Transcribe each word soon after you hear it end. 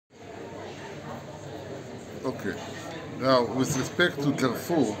Okay. Now, with respect to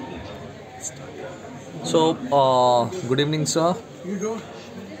Darfur, So, good evening, sir.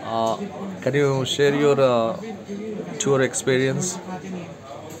 Uh, can you share your tour experience?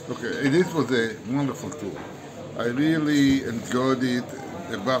 okay, this was a wonderful tour. I really enjoyed it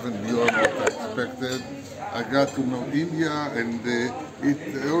above and beyond what I expected. I got to know India, and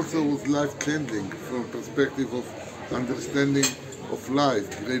it also was life-changing from perspective of understanding of life,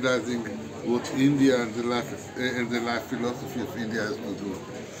 realizing what India and the life philosophy of India has to do.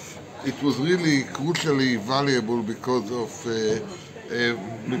 It was really crucially valuable because of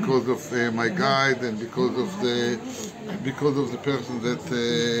my guide and because of the person that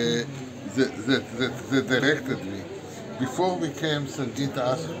directed me. Before we came, Sangeeta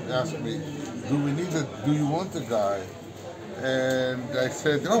asked me, "Do you want a guide?" And I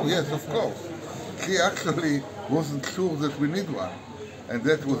said, "Oh yes, of course." She actually wasn't sure that we need one, and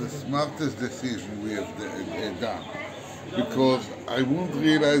that was the smartest decision we have done, because I wouldn't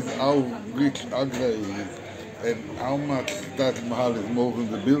realize how rich Agra is and how much Taj Mahal is more than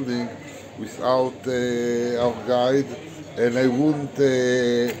the building without our guide, and I wouldn't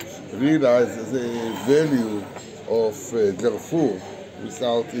realize the value of Darfur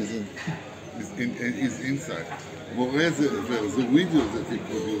without his insight. Moreover, the videos that he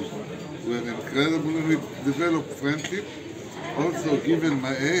produced were incredible, and we developed friendship. Also, given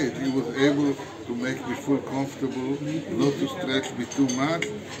my age, he was able to make me feel comfortable, not to stretch me too much,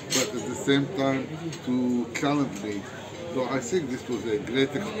 but at the same time to challenge me. So I think this was a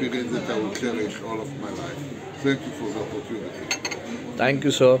great experience that I will cherish all of my life. Thank you for the opportunity. Thank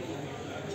you, sir.